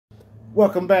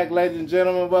Welcome back, ladies and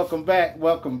gentlemen. Welcome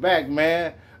back,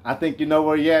 man. I think you know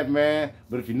where you're at, man.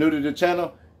 But if you're new to the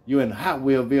channel, you in Hot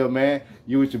Wheelville, man.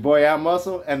 You with your boy Al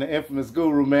Muscle and the infamous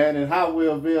Guru, man, in Hot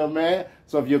Wheelville, man.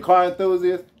 So if you're a car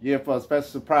enthusiast, you're in for a special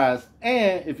surprise.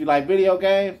 And if you like video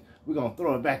games, we're going to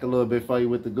throw it back a little bit for you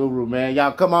with the Guru, man.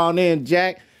 Y'all come on in,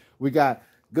 Jack. We got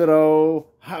good old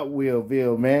Hot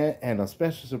Wheelville, man, and a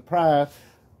special surprise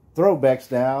throwback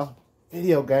style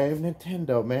video game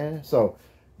Nintendo, man. So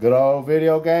good old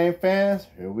video game fans,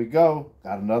 here we go.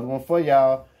 Got another one for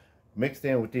y'all, mixed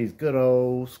in with these good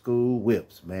old school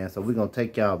whips, man. So we're going to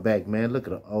take y'all back, man. Look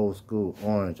at the old school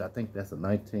orange. I think that's a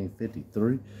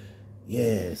 1953.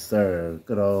 Yes, sir.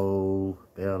 Good old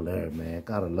Bel Air, man.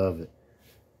 Gotta love it.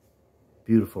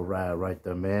 Beautiful ride right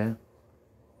there, man.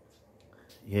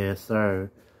 Yes, sir.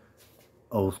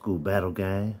 Old school battle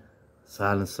game.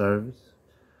 Silent service.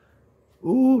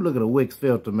 Ooh, look at the Wix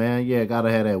filter, man. Yeah,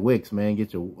 gotta have that Wix, man.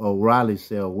 Get your O'Reilly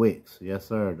cell Wix. Yes,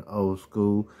 sir. The old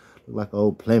school. Look like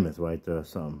old Plymouth right there or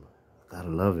something. Gotta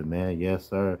love it, man. Yes,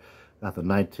 sir. Got the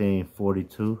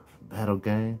 1942 battle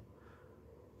game.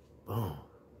 Boom.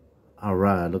 All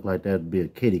right. Look like that'd be a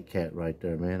kitty cat right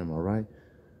there, man. Am I right?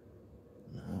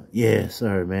 Yes,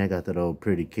 sir, man. Got that old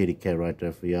pretty kitty cat right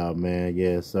there for y'all, man.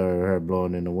 Yes, sir. Her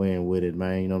blowing in the wind with it,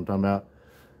 man. You know what I'm talking about?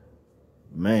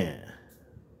 Man.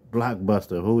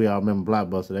 Blockbuster. Who y'all remember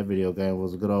Blockbuster? That video game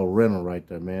was a good old rental right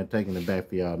there, man. Taking it back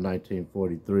for y'all,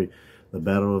 1943. The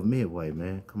Battle of Midway,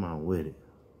 man. Come on with it.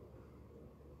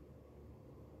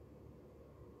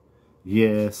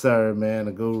 Yes, sir, man.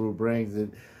 The Guru brings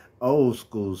it old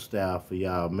school style for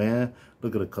y'all, man.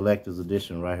 Look at the collector's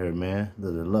edition right here, man.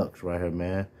 The deluxe right here,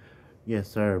 man. Yes,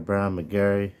 sir. Brian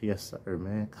McGarry. Yes, sir,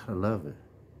 man. Gotta love it.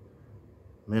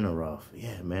 Mineroff.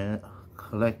 Yeah, man.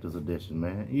 Collector's edition,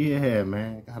 man. Yeah,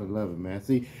 man. Gotta love it, man.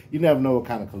 See, you never know what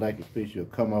kind of collector's piece you'll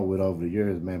come up with over the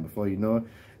years, man. Before you know it,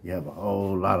 you have a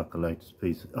whole lot of collector's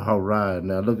pieces. All right.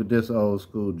 Now, look at this old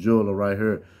school jeweler right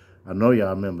here. I know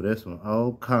y'all remember this one.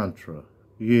 Oh, Contra.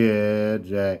 Yeah,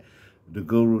 Jack. The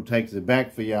Guru takes it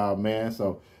back for y'all, man.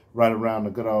 So, right around the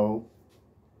good old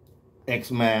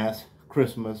Xmas,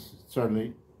 Christmas,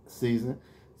 certainly, season.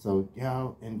 So,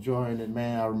 y'all enjoying it,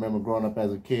 man. I remember growing up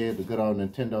as a kid, the good old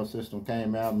Nintendo system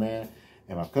came out, man.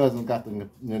 And my cousin got the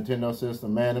Nintendo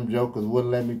system. Man, them jokers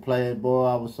wouldn't let me play it, boy.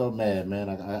 I was so mad, man.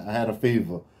 I had a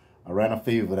fever. I ran a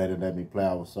fever. They didn't let me play.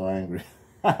 I was so angry.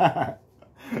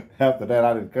 After that,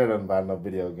 I didn't care nothing about no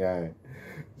video game.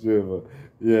 Sure, but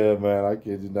yeah, man, I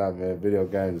kid you not, man. Video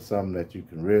games is something that you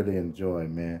can really enjoy,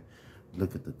 man.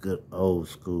 Look at the good old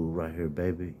school right here,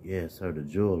 baby. Yes, sir, the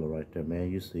jeweler right there,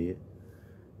 man. You see it.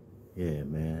 Yeah,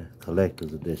 man.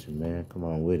 Collector's edition, man. Come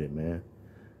on with it, man.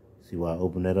 See why I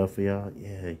opened that up for y'all?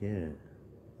 Yeah, yeah.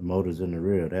 The motor's in the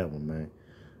rear, that one, man.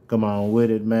 Come on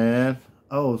with it, man.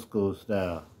 Old school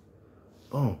style.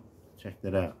 Boom. Check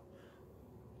that out.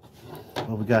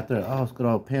 What we got there? Oh, it's good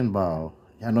old pinball.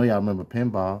 I know y'all remember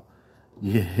pinball.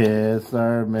 Yes,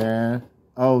 sir, man.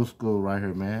 Old school right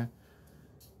here, man.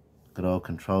 Good old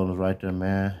controllers right there,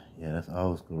 man. Yeah, that's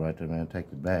old school right there, man. Take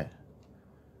it back.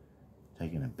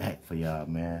 Taking it back for y'all,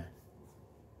 man.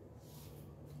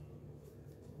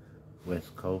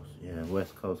 West Coast. Yeah,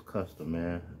 West Coast Custom,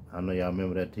 man. I know y'all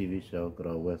remember that TV show. Good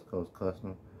old West Coast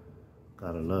Custom.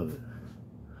 Gotta love it.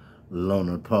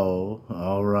 Loner pole.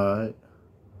 All right.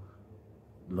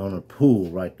 Loner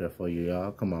pool right there for you,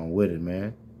 y'all. Come on with it,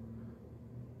 man.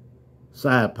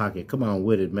 Side pocket. Come on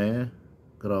with it, man.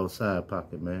 Good old side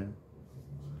pocket, man.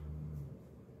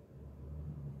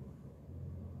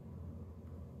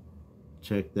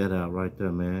 Check that out right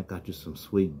there, man. Got you some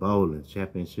sweet bowling.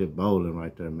 Championship bowling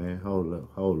right there, man. Hold up,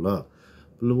 hold up.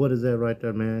 What is that right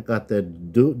there, man? Got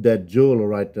that jeweler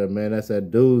right there, man. That's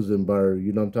that Duesenberg.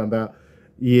 You know what I'm talking about?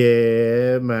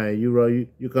 Yeah, man.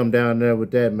 You come down there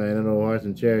with that, man. I know Horse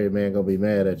and Cherry, man, gonna be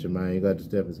mad at you, man. You got to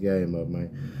step his game up,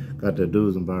 man. Got that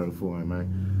Duesenberg for him, man.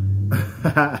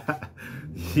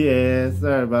 Yeah,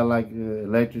 sir. About like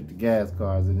electric to gas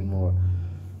cars anymore.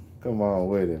 Come on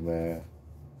with it, man.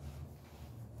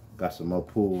 Got some more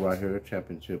pool right here,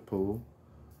 championship pool.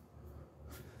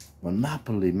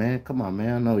 Monopoly, man. Come on,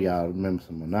 man. I know y'all remember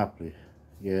some Monopoly.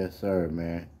 Yes, sir,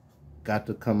 man. Got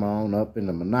to come on up in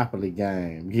the Monopoly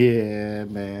game. Yeah,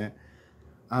 man.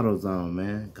 AutoZone,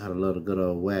 man. Gotta love the good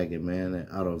old wagon, man. That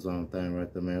AutoZone thing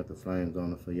right there, man, with the flames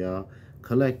on it for y'all.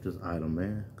 Collector's item,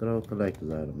 man. Good old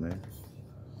collector's item, man.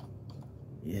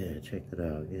 Yeah, check it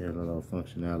out. Yeah, a little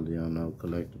functionality on the old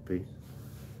collector piece.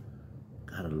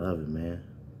 Gotta love it, man.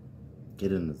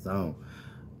 Get in the zone.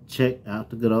 Check out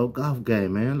the good old golf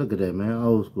game, man. Look at that, man.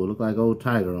 Old school. Look like old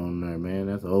Tiger on there, man.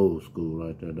 That's old school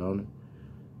right there, don't it?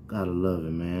 Gotta love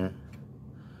it, man.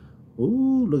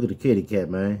 Ooh, look at the kitty cat,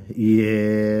 man.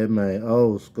 Yeah, man.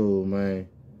 Old school, man.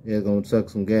 Yeah, gonna suck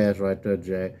some gas right there,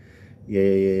 Jack. Yeah.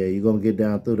 You're gonna get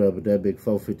down through there, but that big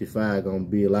 455 gonna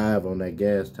be alive on that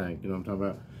gas tank. You know what I'm talking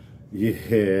about?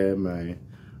 Yeah, man.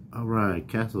 All right,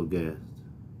 Castle Gas.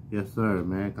 Yes, sir,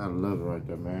 man. Gotta love it right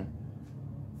there, man.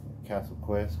 Castle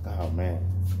Quest. Oh, man.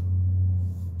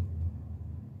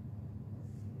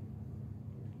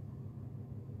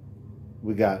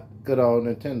 We got good old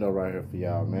Nintendo right here for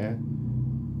y'all,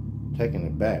 man. Taking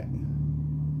it back.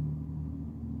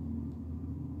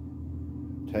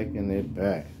 Taking it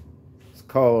back. It's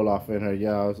cold off in here,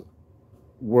 y'all.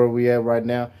 Where we at right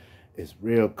now, it's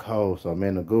real cold. So,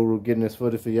 man, the Guru getting this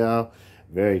footage for y'all.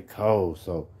 Very cold.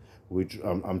 So,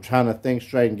 I'm trying to think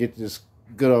straight and get this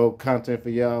good old content for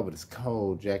y'all, but it's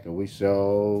cold, Jack, and we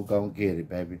sure gonna get it,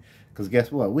 baby. Because guess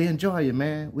what? We enjoy it,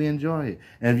 man. We enjoy it.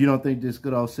 And if you don't think this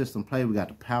good old system play, we got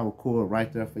the power cord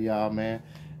right there for y'all, man.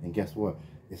 And guess what?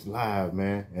 It's live,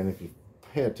 man. And if you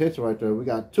pay attention right there, we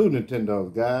got 2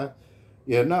 Nintendos, guys.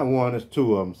 Yeah, not one, it's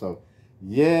 2 of them. So,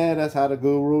 yeah, that's how the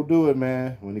Guru do it,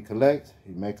 man. When he collects,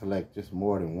 he may collect just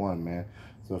more than one, man.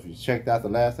 So if you checked out the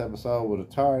last episode with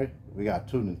Atari, we got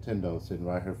 2 Nintendos sitting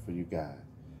right here for you guys.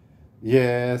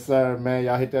 Yes, sir, man.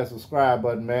 Y'all hit that subscribe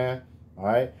button, man. All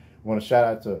right. Want to shout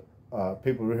out to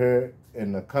people here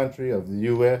in the country of the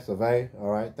U.S. of A.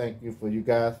 All right. Thank you for you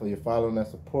guys for your following and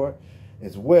support.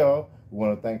 As well, we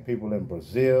want to thank people in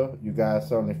Brazil. You guys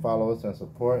certainly follow us and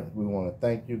support. We want to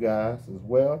thank you guys as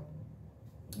well.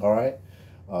 All right.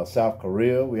 South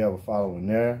Korea, we have a following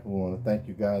there. We want to thank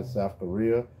you guys, South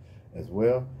Korea, as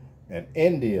well. And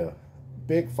India.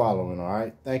 Big following, all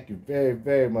right? Thank you very,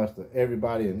 very much to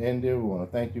everybody in India. We want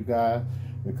to thank you guys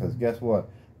because guess what?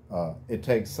 It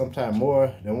takes sometimes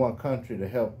more than one country to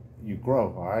help you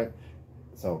grow, all right?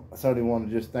 So I certainly want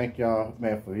to just thank y'all,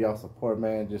 man, for y'all support,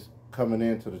 man, just coming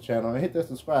into the channel. And hit that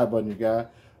subscribe button, you guys.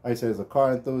 Like I said, it's a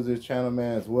car enthusiast channel,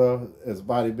 man, as well as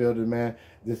bodybuilding, man.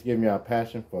 Just give me our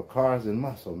passion for cars and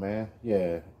muscle, man.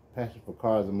 Yeah, passion for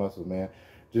cars and muscle, man.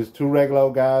 Just 2 regular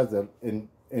old guys that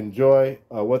enjoy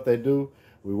what they do.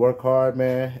 We work hard,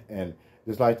 man, and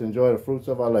just like to enjoy the fruits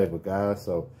of our labor, guys.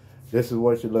 So this is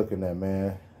what you're looking at,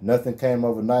 man. Nothing came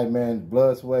overnight, man.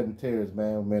 Blood, sweat, and tears,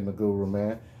 man. Me and the Guru,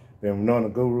 man. Been knowing the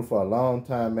Guru for a long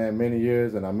time, man, many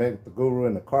years, and I met the Guru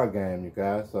in the car game, you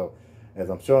guys. So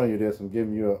as I'm showing you this, I'm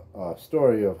giving you a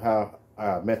story of how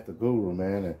I met the Guru,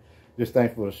 man, and just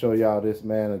thankful to show y'all this,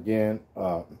 man. Again,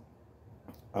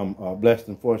 I'm blessed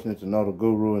and fortunate to know the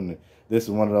Guru, and this is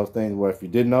one of those things where if you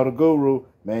didn't know the Guru,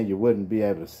 man, you wouldn't be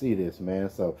able to see this, man.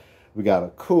 So we got a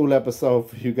cool episode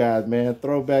for you guys, man.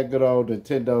 Throwback good old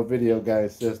Nintendo video game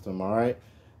system, all right?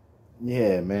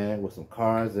 Yeah, man, with some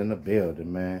cars in the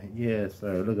building, man. Yes,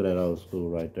 sir. Look at that old school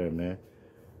right there, man.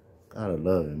 Gotta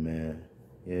love it, man.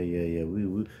 Yeah.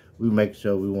 We make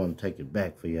sure we want to take it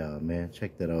back for y'all, man.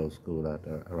 Check that old school out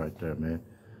there, right there, man.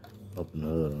 Open the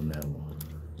hood on that one.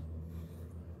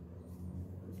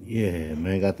 Yeah,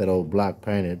 man, got that old block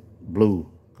painted blue.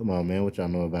 Come on, man, what y'all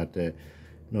know about that?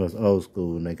 You know it's old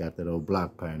school and they got that old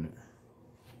block painted.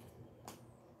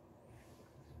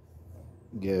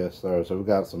 Yes, sir. So we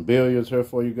got some billiards here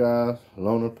for you guys.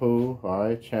 Loner pool, all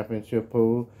right. Championship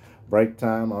pool. Break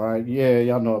time, all right. Yeah,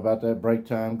 y'all know about that. Break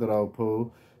time, good old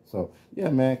pool. So, yeah,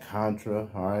 man, Contra,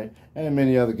 all right. And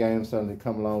many other games suddenly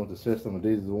come along with the system. And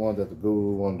these are the ones that the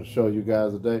Guru wanted to show you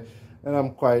guys today. And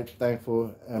I'm quite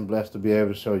thankful and blessed to be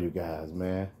able to show you guys,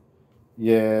 man.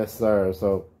 Yes, sir.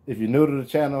 So if you're new to the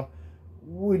channel,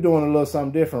 we're doing a little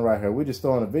something different right here. We're just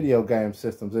throwing the video game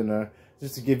systems in there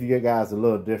just to give you guys a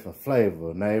little different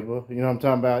flavor, neighbor. You know what I'm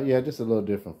talking about? Yeah, just a little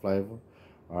different flavor.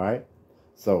 All right.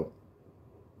 So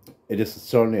it is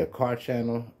certainly a car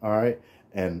channel. All right.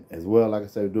 And as well, like I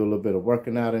said, we do a little bit of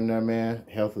working out in there, man.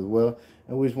 Health as well.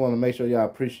 And we just want to make sure y'all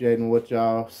appreciating what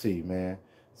y'all see, man.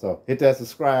 So hit that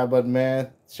subscribe button, man.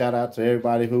 Shout out to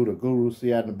everybody who the Guru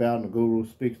see out and about, and the Guru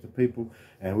speaks to people.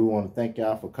 And we want to thank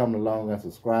y'all for coming along and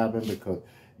subscribing, because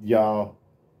y'all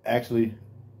actually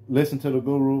listen to the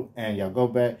Guru and y'all go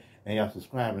back and y'all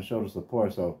subscribe and show the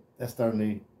support. So that's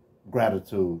certainly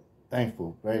gratitude.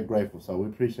 Thankful, very grateful. So we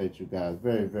appreciate you guys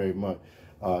very, very much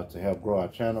to help grow our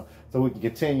channel, so we can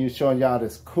continue showing y'all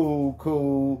this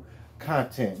cool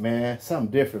content, man.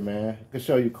 Something different, man. I could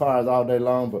show you cars all day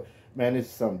long, but man, this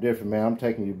is something different, man. I'm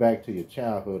taking you back to your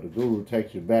childhood. The Guru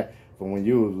takes you back from when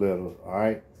you was little, all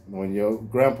right? When your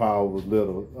grandpa was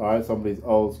little, all right? Some of these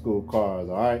old school cars,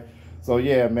 all right? So,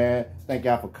 yeah, man, thank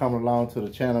y'all for coming along to the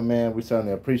channel, man. We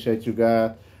certainly appreciate you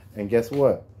guys. And guess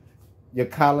what? Your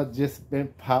collar just been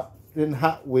popped in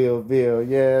Hot Wheelsville.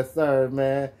 Yes, sir,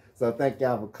 man. So thank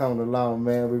y'all for coming along,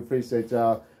 man. We appreciate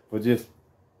y'all for just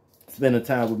spending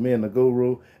time with me and the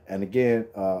Guru. And again,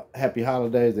 happy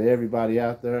holidays to everybody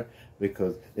out there,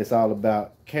 because it's all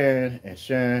about caring and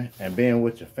sharing and being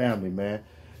with your family, man.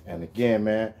 And again,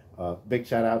 man, big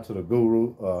shout out to the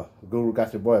Guru. Guru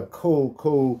got your boy a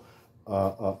cool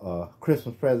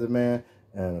Christmas present, man.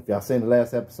 And if y'all seen the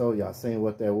last episode, y'all seen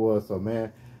what that was. So,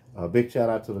 man, big shout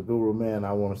out to the Guru, man.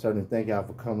 I want to certainly thank y'all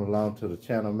for coming along to the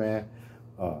channel, man.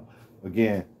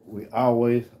 Again, we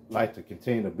always like to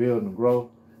continue to build and grow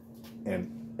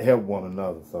and help one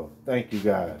another. So thank you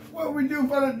guys. What we do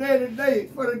for the day today,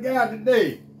 for the guy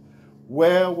today?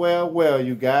 Well,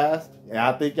 you guys. And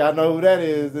I think y'all know who that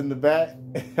is in the back.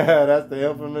 That's the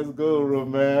infamous Guru,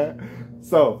 man.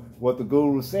 So what the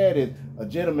Guru said is, a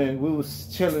gentleman, we was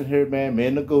chilling here, man, me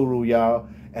and the Guru, y'all,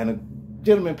 and a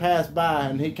gentleman passed by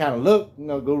and he kind of looked, you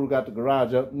know, Guru got the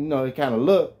garage up, you know, he kind of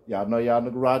looked, y'all know y'all in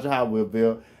the garage of Hot Wheel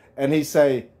build, and he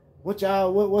say, what's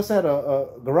that,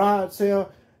 a garage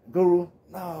sale? Guru,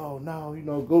 no, you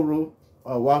know, Guru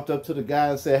walked up to the guy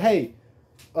and said, hey,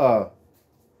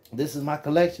 this is my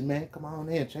collection, man, come on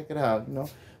in, check it out, you know.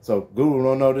 So Guru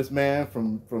don't know this man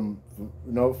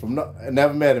I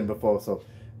never met him before, so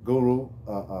Guru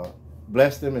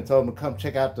blessed him and told him to come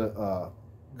check out the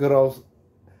good old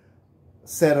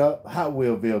setup Hot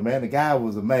Wheelville, man. The guy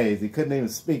was amazed. He couldn't even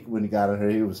speak when he got in here.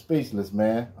 He was speechless,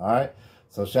 man. All right.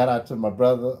 So shout out to my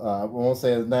brother. I won't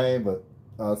say his name, but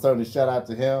certainly shout out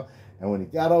to him. And when he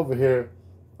got over here,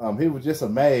 he was just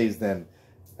amazed. And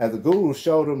as the Guru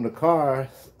showed him the car,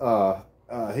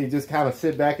 he just kind of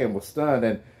sit back and was stunned.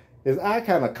 And his eye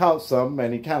kind of caught something,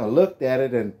 and he kind of looked at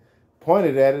it and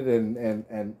pointed at it,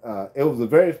 and it was a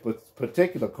very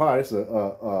particular car. It's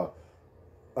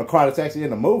a car that's actually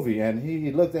in the movie, and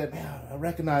he looked at it, man, I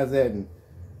recognize that, and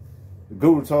the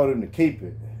Guru told him to keep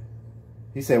it.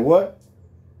 He said, what?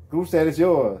 Guru said, it's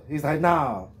yours. He's like,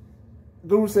 nah.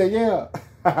 Guru said, yeah.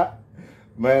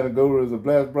 Man, the Guru is a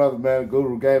blessed brother, man. The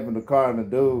Guru gave him the car, and the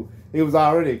dude, he was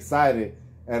already excited,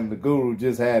 and the Guru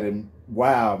just had him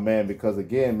wild, man, because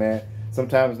again, man,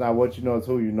 sometimes it's not what you know, it's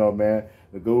who you know, man.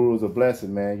 The Guru is a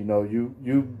blessing, man. You know,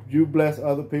 you bless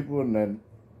other people, and then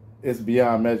it's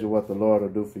beyond measure what the Lord will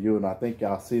do for you. And I think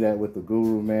y'all see that with the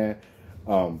Guru, man.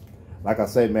 Like I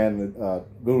say, man, the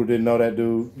Guru didn't know that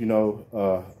dude, you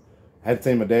know, hadn't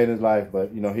seen him a day in his life,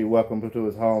 but, you know, he welcomed him to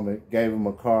his home and gave him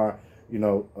a car, you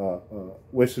know,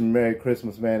 wished him Merry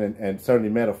Christmas, man, and certainly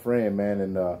met a friend, man.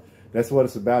 And that's what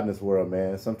it's about in this world,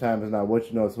 man. Sometimes it's not what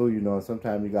you know, it's who you know, and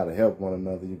sometimes you got to help one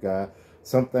another, you guys.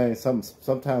 Sometimes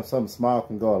something small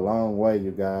can go a long way,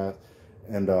 you guys.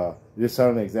 And just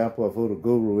an example of who the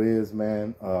Guru is,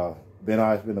 man.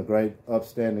 Always been a great,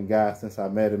 upstanding guy since I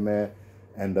met him, man.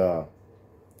 And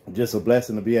just a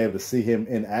blessing to be able to see him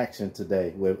in action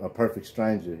today with a perfect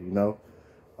stranger, you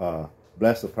know.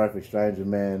 Bless a perfect stranger,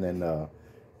 man. And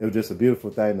it was just a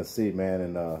beautiful thing to see, man.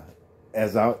 And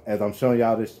as I'm showing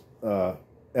y'all this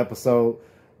episode,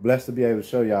 blessed to be able to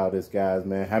show y'all this, guys,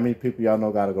 man. How many people y'all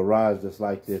know got a garage just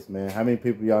like this, man? How many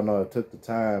people y'all know took the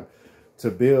time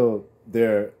to build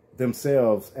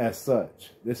themselves as such?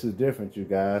 This is different, you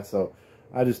guys. So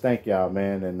I just thank y'all,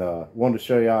 man, and wanted to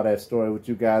show y'all that story with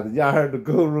you guys. Y'all heard the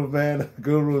Guru, man. The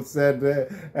Guru said that.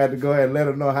 I had to go ahead and let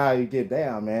him know how you get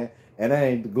down, man. And that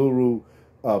ain't the Guru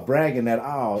bragging at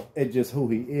all. It's just who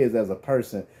he is as a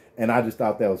person. And I just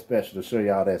thought that was special to show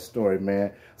y'all that story,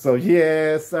 man. So,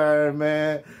 yes, sir,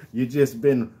 man. You just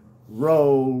been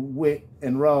rolled with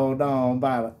and rolled on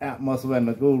by the atmosphere and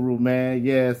the Guru, man.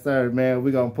 Yes, sir, man.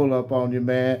 We're going to pull up on you,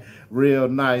 man. Real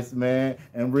nice, man.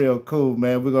 And real cool,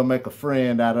 man. We're going to make a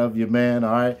friend out of you, man.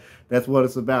 All right? That's what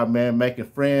it's about, man. Making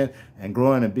friends and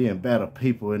growing and being better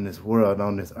people in this world,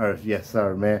 on this earth. Yes,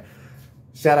 sir, man.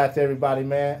 Shout out to everybody,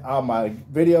 man. All my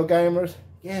video gamers.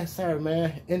 Yes, sir,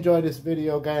 man. Enjoy this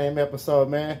video game episode,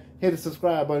 man. Hit the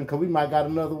subscribe button, because we might got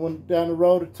another one down the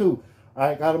road or two. All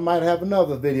right, I might have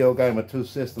another video game or two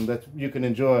system that you can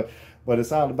enjoy. But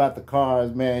it's all about the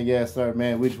cars, man. Yes, sir,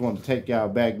 man. We just want to take y'all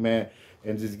back, man,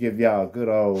 and just give y'all a good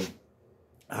old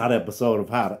hot episode of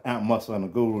how to outmuscle and the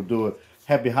Guru do it.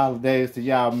 Happy holidays to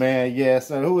y'all, man. Yes,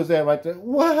 sir. Who is that right there?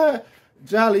 What?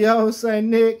 Jolly old St.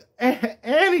 Nick.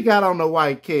 And he got on the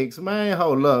white kicks, man.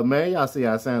 Hold up, man. Y'all see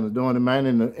how Santa's doing it, man,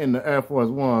 in the Air Force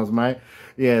Ones, man.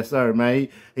 Yes, sir, man.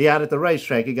 He out at the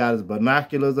racetrack. He got his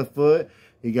binoculars afoot.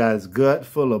 He got his gut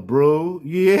full of brew.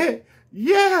 Yeah.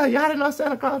 Yeah, y'all didn't know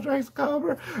Santa Claus drinks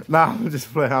Cobra? Nah, I'm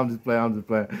just playing.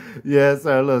 Yes,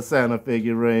 sir, little Santa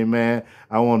figurine, man.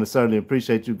 I want to certainly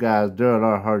appreciate you guys.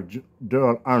 Daryl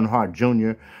Earnhardt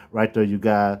Jr. right there, you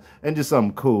guys. And just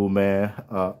something cool, man.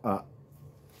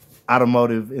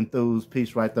 Automotive enthused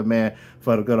piece right there, man,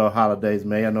 for the good old holidays,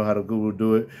 man. I know how the Guru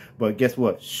do it. But guess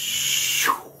what?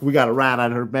 Shoo. We got to ride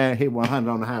out of her, man. Hit 100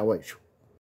 on the highway.